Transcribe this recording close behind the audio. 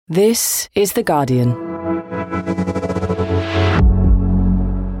This is The Guardian.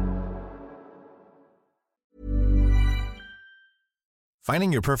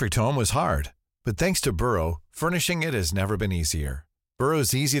 Finding your perfect home was hard, but thanks to Burrow, furnishing it has never been easier.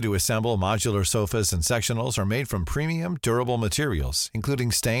 Burrow's easy-to-assemble modular sofas and sectionals are made from premium, durable materials,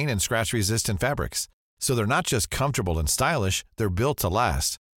 including stain and scratch-resistant fabrics. So they're not just comfortable and stylish, they're built to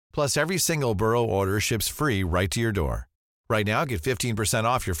last. Plus, every single Burrow order ships free right to your door. Right now, get 15%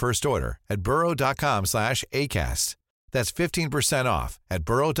 off your first order at burrow.com/ACAST. That's 15% off at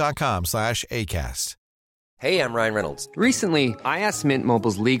burrow.com/ACAST. Hey, I'm Ryan Reynolds. Recently, I asked Mint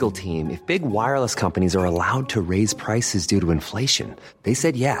Mobile's legal team if big wireless companies are allowed to raise prices due to inflation. They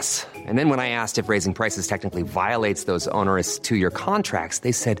said yes. And then when I asked if raising prices technically violates those onerous two-year contracts,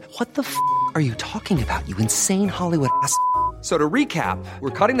 they said, "What the f*** are you talking about, you insane Hollywood ass?" So to recap,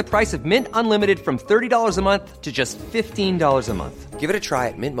 we're cutting the price of Mint Unlimited from $30 a month to just $15 a month. Give it a try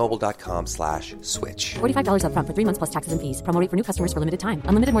at mintmobile.com/switch. $45 up front for 3 months plus taxes and fees. Promo rate for new customers for limited time.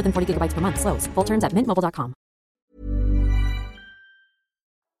 Unlimited more than 40 gigabytes per month. Slows full terms at mintmobile.com.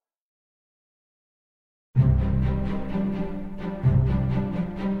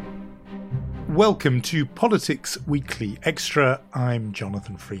 Welcome to Politics Weekly Extra. I'm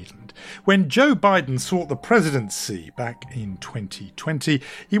Jonathan Freedland. When Joe Biden sought the presidency back in 2020,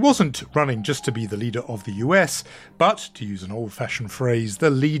 he wasn't running just to be the leader of the US, but, to use an old-fashioned phrase, the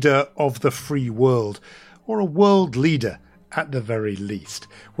leader of the free world, or a world leader at the very least.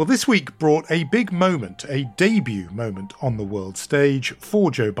 Well, this week brought a big moment, a debut moment on the world stage for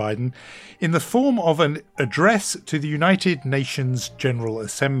Joe Biden in the form of an address to the United Nations General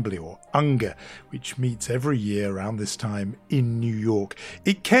Assembly, or UNGA, which meets every year around this time in New York.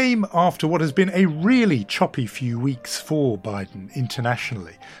 It came after what has been a really choppy few weeks for Biden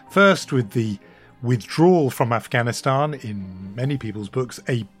internationally. First with the withdrawal from Afghanistan, in many people's books,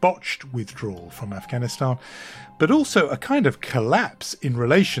 a botched withdrawal from Afghanistan, but also a kind of collapse in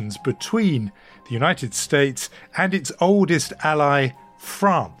relations between the United States and its oldest ally,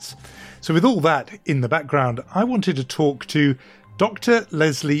 France. So with all that in the background, I wanted to talk to Dr.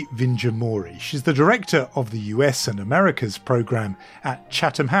 Leslie Vinjamuri. She's the director of the US and Americas program at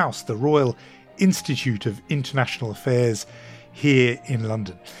Chatham House, the Royal Institute of International Affairs here in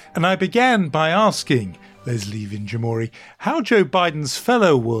London. And I began by asking Leslie Vinjamuri how Joe Biden's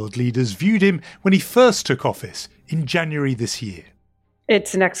fellow world leaders viewed him when he first took office in January this year.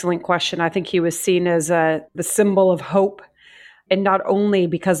 It's an excellent question. I think he was seen as the symbol of hope, and not only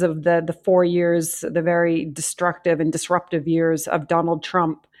because of the 4 years, the very destructive and disruptive years of Donald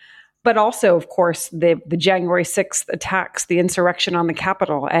Trump, but also, of course, the January 6th attacks, the insurrection on the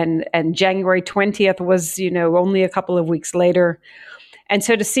Capitol, and January 20th was, only a couple of weeks later. And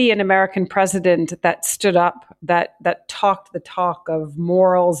so to see an American president that stood up, that talked the talk of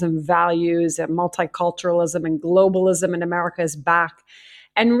morals and values and multiculturalism and globalism in America is back.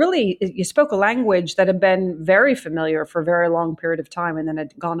 And really, you spoke a language that had been very familiar for a very long period of time and then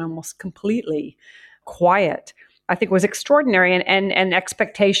had gone almost completely quiet. I think was extraordinary, and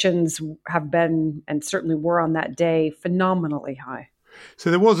expectations have been, and certainly were on that day, phenomenally high. So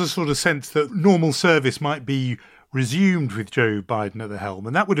there was a sort of sense that normal service might be resumed with Joe Biden at the helm,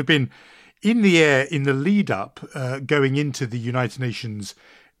 and that would have been in the air in the lead up going into the United Nations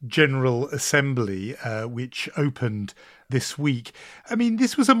General Assembly, which opened this week. I mean,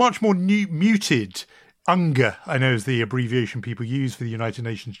 this was a much more muted UNGA, I know, is the abbreviation people use for the United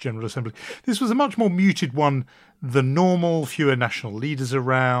Nations General Assembly. This was a much more muted one than normal, fewer national leaders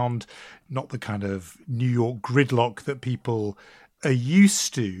around, not the kind of New York gridlock that people are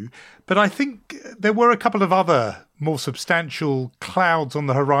used to. But I think there were a couple of other more substantial clouds on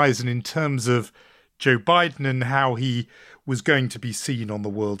the horizon in terms of Joe Biden and how he was going to be seen on the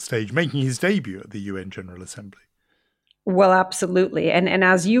world stage, making his debut at the UN General Assembly. Well, absolutely. And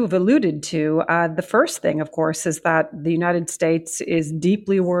as you've alluded to, the first thing, of course, is that the United States is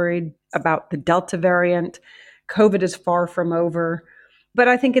deeply worried about the Delta variant. COVID is far from over. But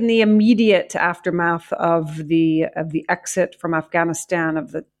I think in the immediate aftermath of the exit from Afghanistan,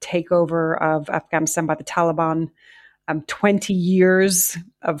 of the takeover of Afghanistan by the Taliban, 20 years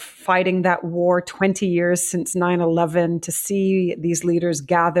of fighting that war, 20 years since 9/11, to see these leaders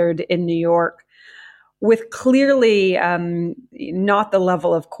gathered in New York with clearly not the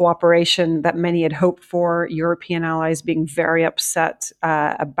level of cooperation that many had hoped for, European allies being very upset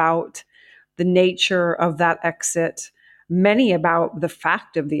about the nature of that exit, many about the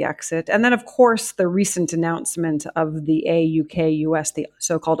fact of the exit. And then, of course, the recent announcement of the AUKUS, the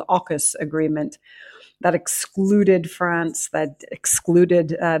so-called AUKUS agreement, that excluded France, that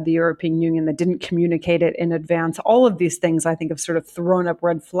excluded the European Union, that didn't communicate it in advance. All of these things, I think, have sort of thrown up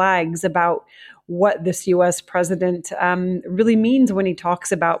red flags about what this U.S. president really means when he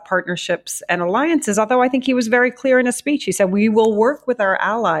talks about partnerships and alliances. Although I think he was very clear in his speech. He said, we will work with our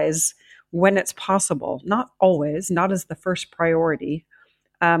allies when it's possible, not always, not as the first priority,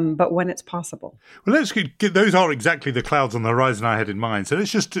 but when it's possible. Well, let's get those are exactly the clouds on the horizon I had in mind. So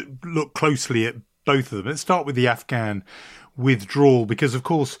let's just look closely at both of them. Let's start with the Afghan withdrawal, because, of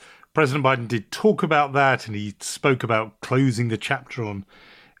course, President Biden did talk about that, and he spoke about closing the chapter on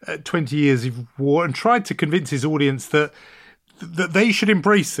 20 years of war, and tried to convince his audience that they should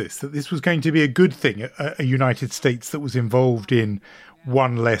embrace this, that this was going to be a good thing, a United States that was involved in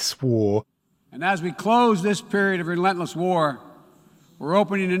one less war. And as we close this period of relentless war, we're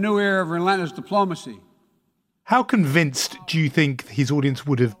opening a new era of relentless diplomacy. How convinced do you think his audience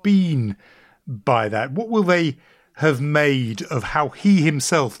would have been by that? What will they have made of how he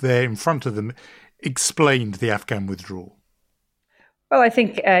himself there in front of them explained the Afghan withdrawal? Well, I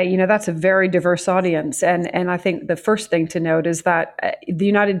think, that's a very diverse audience. And I think the first thing to note is that the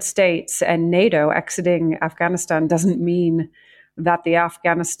United States and NATO exiting Afghanistan doesn't mean that the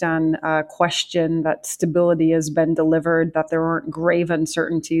Afghanistan question, that stability has been delivered, that there aren't grave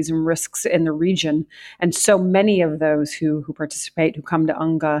uncertainties and risks in the region. And so many of those who participate, who come to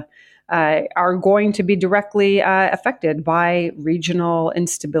UNGA, are going to be directly affected by regional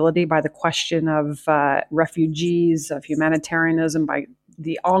instability, by the question of refugees, of humanitarianism, by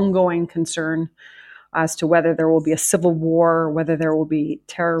the ongoing concern as to whether there will be a civil war, whether there will be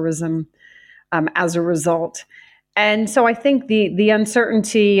terrorism as a result. And so I think the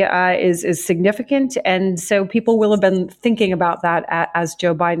uncertainty is significant. And so people will have been thinking about that as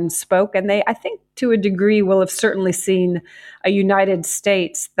Joe Biden spoke. And they, I think, to a degree, will have certainly seen a United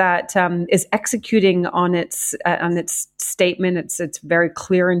States that is executing on its statement, its very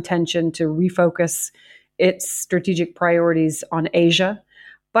clear intention to refocus its strategic priorities on Asia,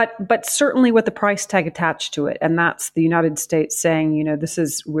 but certainly with the price tag attached to it. And that's the United States saying,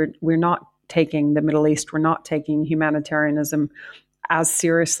 we're not taking the Middle East, we're not taking humanitarianism as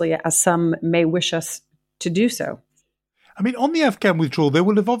seriously as some may wish us to do so. I mean, on the Afghan withdrawal, there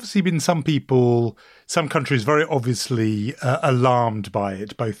will have obviously been some people, some countries very obviously alarmed by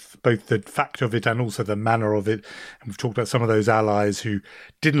it, both the fact of it and also the manner of it. And we've talked about some of those allies who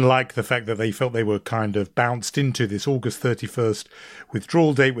didn't like the fact that they felt they were kind of bounced into this August 31st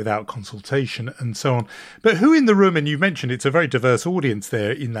withdrawal date without consultation and so on. But who in the room, and you mentioned it's a very diverse audience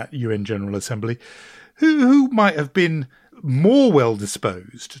there in that UN General Assembly, who might have been more well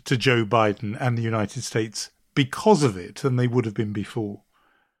disposed to Joe Biden and the United States because of it than they would have been before?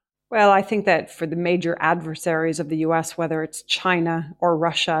 Well, I think that for the major adversaries of the U.S., whether it's China or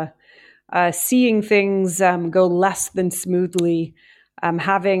Russia, seeing things go less than smoothly,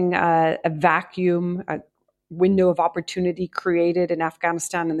 having a vacuum, a window of opportunity created in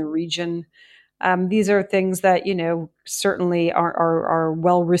Afghanistan and the region, these are things that, certainly are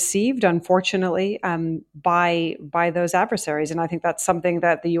well received, unfortunately, by those adversaries. And I think that's something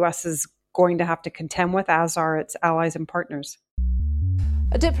that the U.S. is going to have to contend with, as are its allies and partners.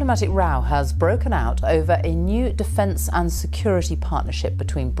 A diplomatic row has broken out over a new defence and security partnership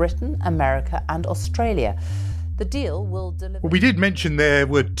between Britain, America and Australia. The deal will deliver... Well, we did mention there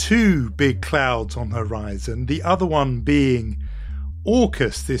were two big clouds on the horizon, the other one being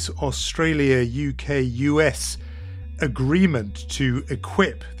AUKUS, this Australia-UK-US agreement to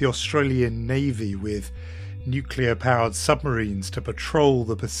equip the Australian Navy with nuclear-powered submarines to patrol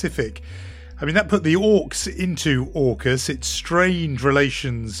the Pacific. I mean, that put the AUKUS into AUKUS. It strained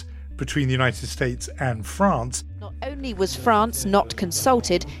relations between the United States and France. Not only was France not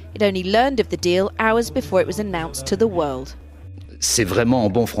consulted, it only learned of the deal hours before it was announced to the world. C'est vraiment en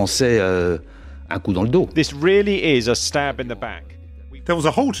bon français un coup dans le dos. This really is a stab in the back. There was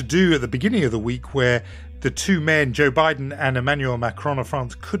a whole to-do at the beginning of the week where the two men, Joe Biden and Emmanuel Macron of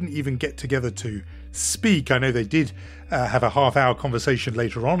France, couldn't even get together to speak. I know they did have a half-hour conversation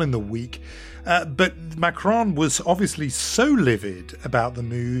later on in the week, but Macron was obviously so livid about the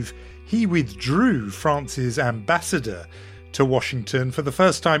move, he withdrew France's ambassador to Washington for the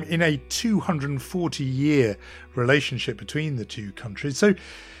first time in a 240-year relationship between the two countries. So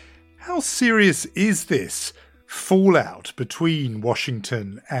how serious is this fallout between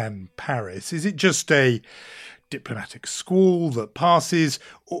Washington and Paris? Is it just a diplomatic squall that passes,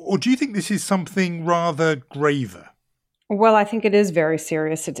 or do you think this is something rather graver? Well, I think it is very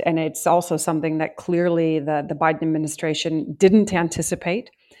serious, and it's also something that clearly the Biden administration didn't anticipate.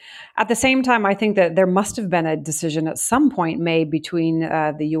 At the same time, I think that there must have been a decision at some point made between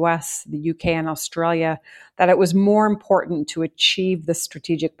the US, the UK, and Australia that it was more important to achieve the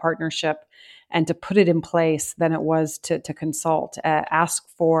strategic partnership and to put it in place than it was to consult, ask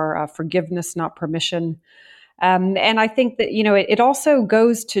for forgiveness, not permission. And I think that, it also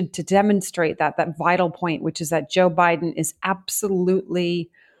goes to demonstrate that vital point, which is that Joe Biden is absolutely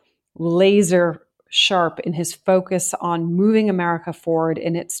laser sharp in his focus on moving America forward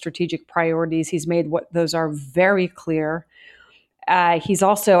in its strategic priorities. He's made what those are very clear. He's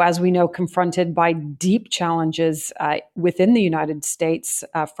also, as we know, confronted by deep challenges within the United States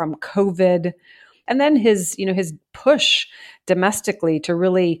from COVID, and then his push domestically to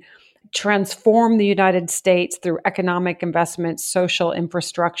really transform the United States through economic investment, social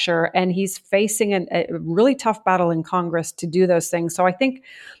infrastructure, and he's facing a really tough battle in Congress to do those things. So I think,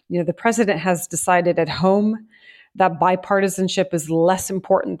 the president has decided at home that bipartisanship is less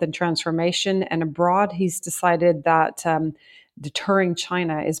important than transformation, and abroad he's decided that deterring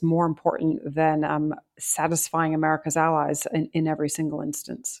China is more important than satisfying America's allies in every single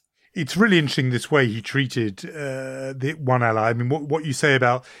instance. It's really interesting this way he treated the one ally. I mean, what you say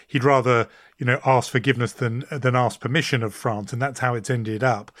about he'd rather, ask forgiveness than ask permission of France, and that's how it's ended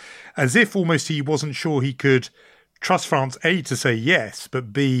up. As if almost he wasn't sure he could trust France, A, to say yes,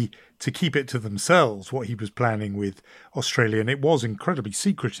 but B, to keep it to themselves, what he was planning with Australia. And it was incredibly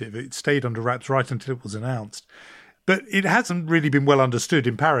secretive. It stayed under wraps right until it was announced. But it hasn't really been well understood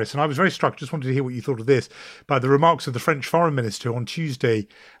in Paris. And I was very struck, just wanted to hear what you thought of this, by the remarks of the French foreign minister on Tuesday,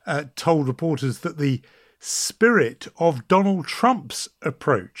 told reporters that the spirit of Donald Trump's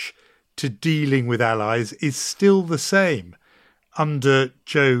approach to dealing with allies is still the same under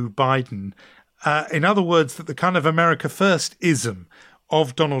Joe Biden. In other words, that the kind of America First-ism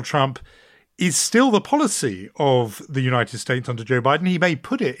of Donald Trump is still the policy of the United States under Joe Biden. He may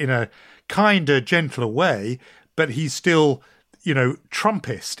put it in a kinder, gentler way, but he's still,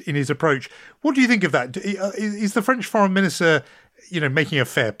 Trumpist in his approach. What do you think of that? Is the French foreign minister, making a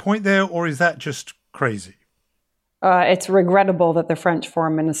fair point there, or is that just crazy? It's regrettable that the French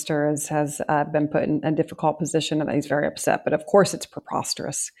foreign minister has been put in a difficult position and that he's very upset. But of course, it's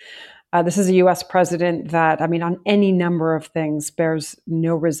preposterous. This is a U.S. president that, on any number of things, bears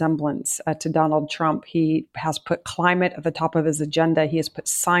no resemblance to Donald Trump. He has put climate at the top of his agenda. He has put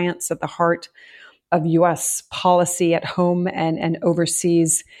science at the heart of U.S. policy at home and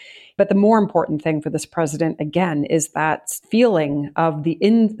overseas. But the more important thing for this president, again, is that feeling of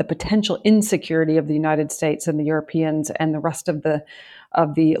the potential insecurity of the United States and the Europeans and the rest of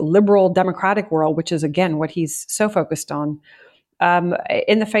the liberal democratic world, which is, again, what he's so focused on,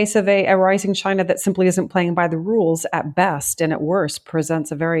 in the face of a rising China that simply isn't playing by the rules at best, and at worst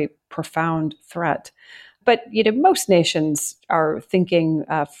presents a very profound threat. But, most nations are thinking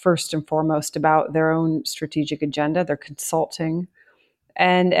first and foremost about their own strategic agenda. They're consulting.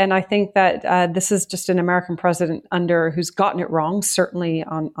 And I think that this is just an American president who's gotten it wrong, certainly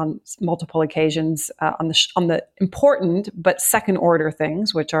on multiple occasions, on the important but second order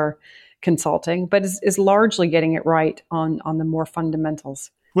things, which are consulting, but is largely getting it right on the more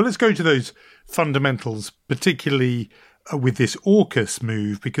fundamentals. Well, let's go to those fundamentals, particularly with this AUKUS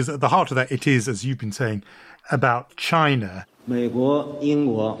move, because at the heart of that, it is, as you've been saying, about China.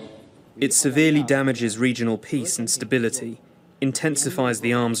 It severely damages regional peace and stability, intensifies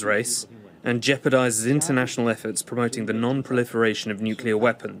the arms race, and jeopardizes international efforts promoting the non-proliferation of nuclear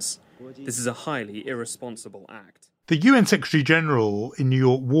weapons. This is a highly irresponsible act. The UN Secretary General in New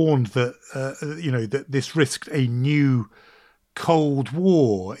York warned that, that this risked a new Cold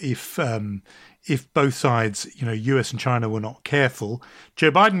War if both sides, US and China, were not careful.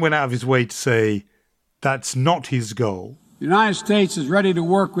 Joe Biden went out of his way to say that's not his goal. The United States is ready to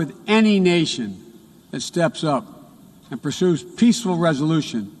work with any nation that steps up and pursues peaceful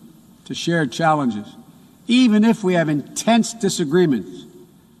resolution to shared challenges, even if we have intense disagreements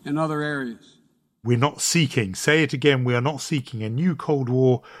in other areas. We're not seeking, say it again, we are not seeking a new Cold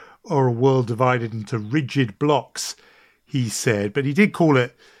War or a world divided into rigid blocks, he said. But he did call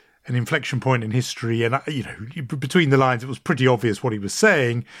it an inflection point in history. And, between the lines, it was pretty obvious what he was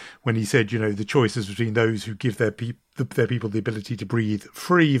saying when he said, the choices between those who give their people the ability to breathe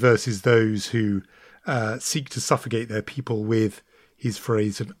free versus those who seek to suffocate their people with, his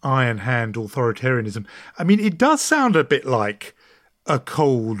phrase, an iron hand authoritarianism. It does sound a bit like a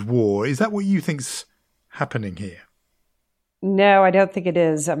Cold War. Is that what you think's happening here? No, I don't think it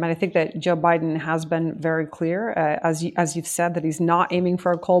is. I mean, I think that Joe Biden has been very clear, as you've said, that he's not aiming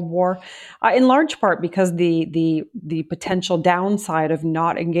for a Cold War, in large part because the potential downside of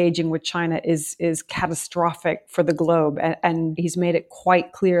not engaging with China is catastrophic for the globe, and he's made it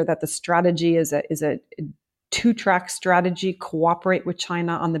quite clear that the strategy is a two-track strategy: cooperate with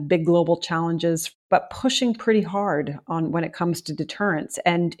China on the big global challenges, but pushing pretty hard on when it comes to deterrence.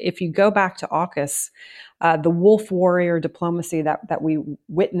 And if you go back to AUKUS, the wolf warrior diplomacy that we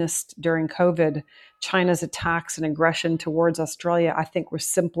witnessed during COVID, China's attacks and aggression towards Australia, I think were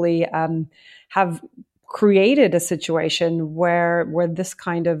simply have created a situation where this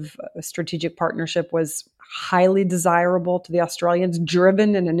kind of strategic partnership was highly desirable to the Australians,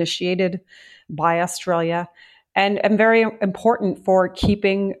 driven and initiated by Australia, and very important for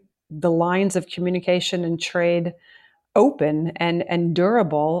keeping the lines of communication and trade open and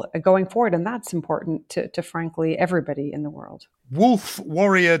durable going forward. And that's important to frankly, everybody in the world. Wolf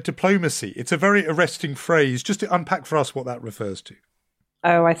warrior diplomacy. It's a very arresting phrase. Just to unpack for us what that refers to.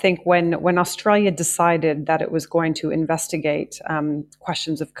 Oh, I think when Australia decided that it was going to investigate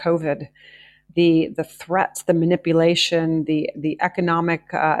questions of COVID, the threats, the manipulation, the economic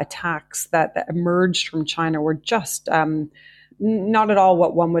attacks that emerged from China were just not at all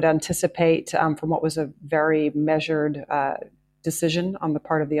what one would anticipate from what was a very measured decision on the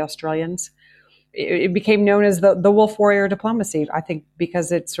part of the Australians. It became known as the wolf warrior diplomacy, I think,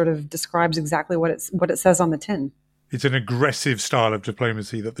 because it sort of describes exactly what it says on the tin. It's an aggressive style of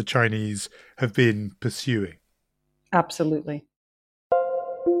diplomacy that the Chinese have been pursuing. Absolutely.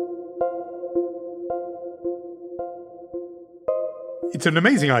 It's an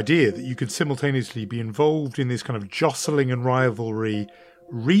amazing idea that you could simultaneously be involved in this kind of jostling and rivalry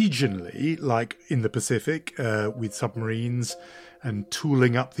regionally, like in the Pacific, with submarines and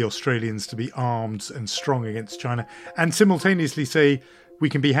tooling up the Australians to be armed and strong against China, and simultaneously say we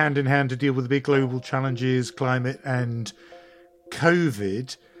can be hand in hand to deal with the big global challenges, climate and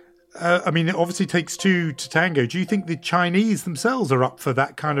COVID. I mean, it obviously takes two to tango. Do you think the Chinese themselves are up for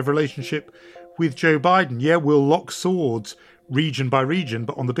that kind of relationship with Joe Biden? Yeah, we'll lock swords region by region,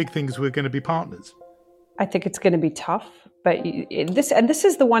 but on the big things, we're going to be partners. I think it's going to be tough, but this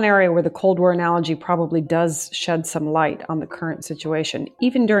is the one area where the Cold War analogy probably does shed some light on the current situation.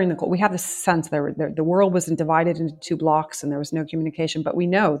 Even during the Cold, we have this sense that the world wasn't divided into two blocks and there was no communication, but we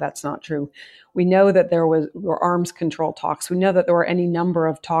know that's not true. We know that there were arms control talks. We know that there were any number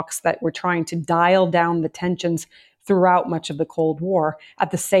of talks that were trying to dial down the tensions throughout much of the Cold War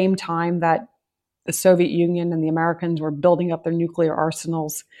at the same time that the Soviet Union and the Americans were building up their nuclear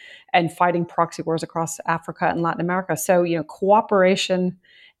arsenals and fighting proxy wars across Africa and Latin America. So, cooperation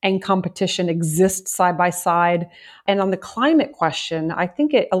and competition exist side by side. And on the climate question, I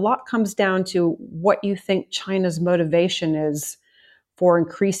think a lot comes down to what you think China's motivation is for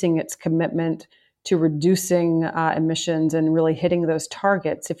increasing its commitment to reducing emissions and really hitting those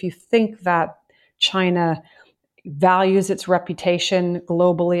targets. If you think that China values its reputation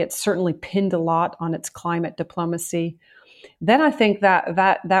globally, it's certainly pinned a lot on its climate diplomacy, then I think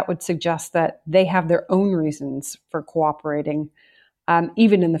that would suggest that they have their own reasons for cooperating,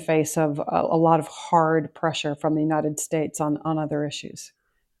 even in the face of a lot of hard pressure from the United States on other issues.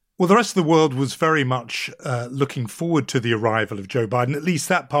 Well, the rest of the world was very much looking forward to the arrival of Joe Biden, at least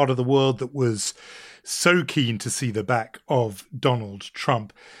that part of the world that was so keen to see the back of Donald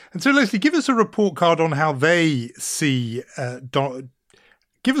Trump. And so, Leslie, give us a report card on how they see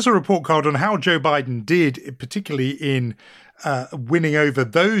give us a report card on how Joe Biden did, particularly in winning over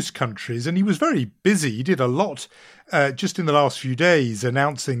those countries. And he was very busy. He did a lot just in the last few days,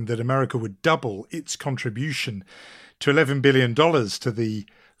 announcing that America would double its contribution to $11 billion to the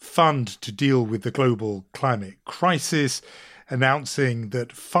fund to deal with the global climate crisis, announcing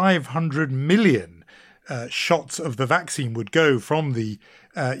that 500 million shots of the vaccine would go from the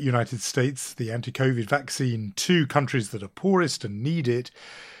United States, the anti-COVID vaccine, to countries that are poorest and need it.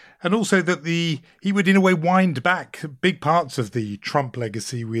 And also that he would in a way wind back big parts of the Trump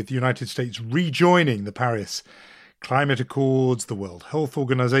legacy, with the United States rejoining the Paris Climate Accords, the World Health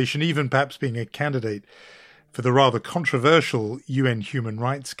Organization, even perhaps being a candidate for the rather controversial UN Human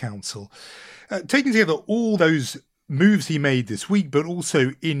Rights Council. Taking together all those moves he made this week, but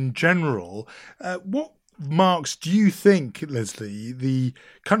also in general, what marks do you think, Leslie, the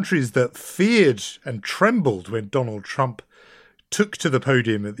countries that feared and trembled when Donald Trump took to the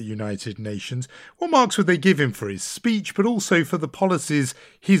podium at the United Nations, what marks would they give him for his speech, but also for the policies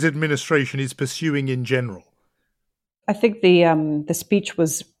his administration is pursuing in general? I think the speech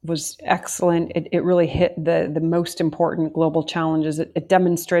was excellent. It really hit the most important global challenges. It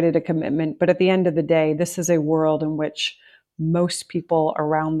demonstrated a commitment. But at the end of the day, this is a world in which Most people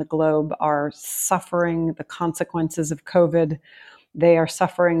around the globe are suffering the consequences of COVID. They are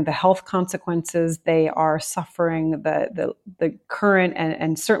suffering the health consequences. They are suffering the current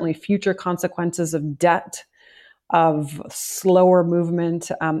and certainly future consequences of debt, of slower movement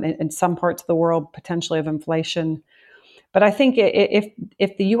in some parts of the world, potentially of inflation. But I think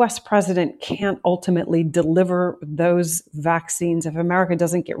if the U.S. president can't ultimately deliver those vaccines, if America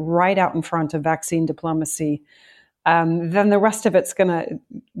doesn't get right out in front of vaccine diplomacy, then the rest of it's going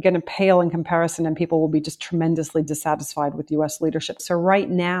to pale in comparison, and people will be just tremendously dissatisfied with U.S. leadership. So right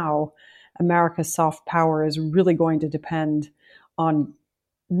now, America's soft power is really going to depend on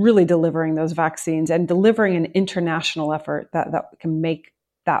really delivering those vaccines and delivering an international effort that can make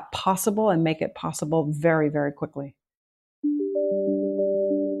that possible and make it possible very, very quickly.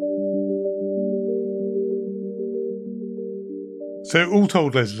 So all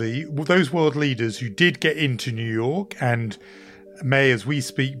told, Leslie, those world leaders who did get into New York and may, as we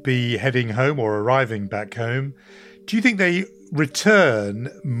speak, be heading home or arriving back home, do you think they return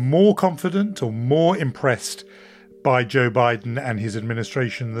more confident or more impressed by Joe Biden and his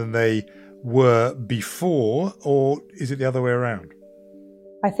administration than they were before, or is it the other way around?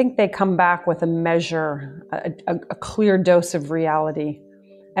 I think they come back with a measure, a clear dose of reality,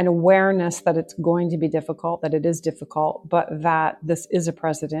 an awareness that it's going to be difficult, that it is difficult, but that this is a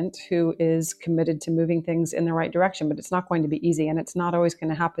president who is committed to moving things in the right direction. But it's not going to be easy, and it's not always going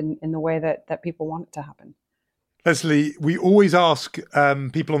to happen in the way that people want it to happen. Leslie, we always ask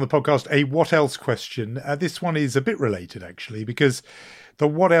people on the podcast a what else question. This one is a bit related, actually, because the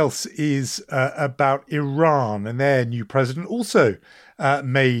what else is about Iran, and their new president also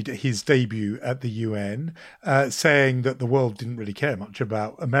made his debut at the UN, saying that the world didn't really care much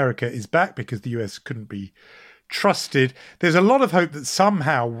about America is back because the US couldn't be trusted. There's a lot of hope that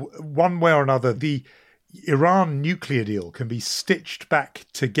somehow, one way or another, the Iran nuclear deal can be stitched back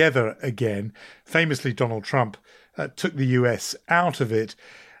together again. Famously, Donald Trump took the US out of it.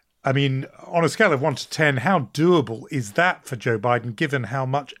 I mean, on a scale of 1 to 10, how doable is that for Joe Biden, given how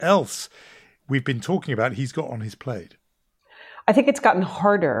much else we've been talking about he's got on his plate? I think it's gotten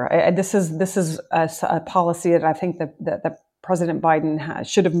harder. This is a policy that I think that President Biden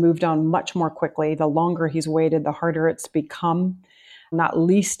should have moved on much more quickly. The longer he's waited, the harder it's become. Not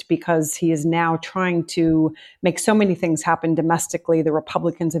least because he is now trying to make so many things happen domestically. The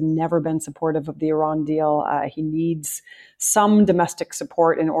Republicans have never been supportive of the Iran deal. He needs some domestic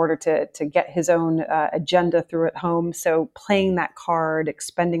support in order to get his own agenda through at home. So playing that card,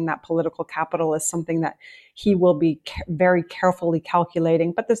 expending that political capital is something that he will be very carefully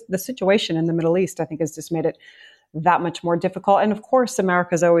calculating. But the situation in the Middle East, I think, has just made it that much more difficult. And of course,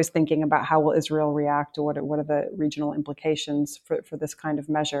 America's always thinking about how will Israel react, or what are the regional implications for this kind of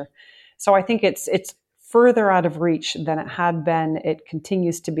measure. So I think it's further out of reach than it had been. It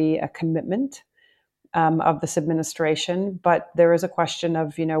continues to be a commitment of this administration, but there is a question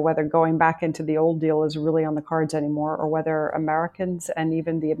of, whether going back into the old deal is really on the cards anymore, or whether Americans and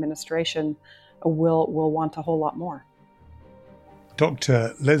even the administration will want a whole lot more.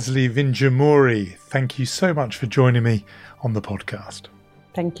 Dr. Leslie Vinjamuri, thank you so much for joining me on the podcast.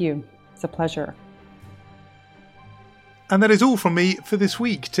 Thank you. It's a pleasure. And that is all from me for this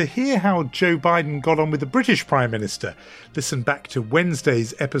week. To hear how Joe Biden got on with the British Prime Minister, listen back to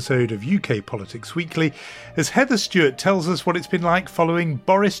Wednesday's episode of UK Politics Weekly, as Heather Stewart tells us what it's been like following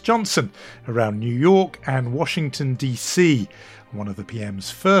Boris Johnson around New York and Washington, D.C., one of the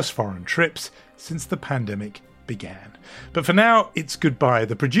PM's first foreign trips since the pandemic began. But for now, it's goodbye.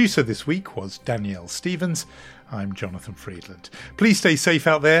 The producer this week was Danielle Stevens. I'm Jonathan Friedland. Please stay safe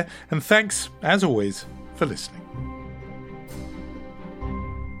out there, and thanks, as always, for listening.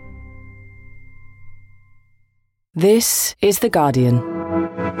 This is The Guardian.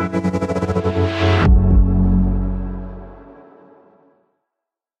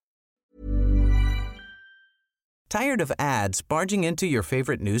 Tired of ads barging into your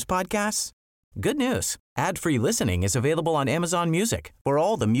favorite news podcasts? Good news. Ad-free listening is available on Amazon Music for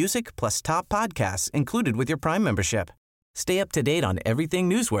all the music plus top podcasts included with your Prime membership. Stay up to date on everything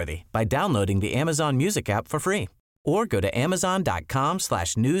newsworthy by downloading the Amazon Music app for free, or go to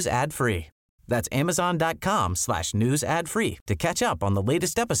amazon.com/news ad free. That's amazon.com/news ad free to catch up on the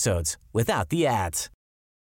latest episodes without the ads.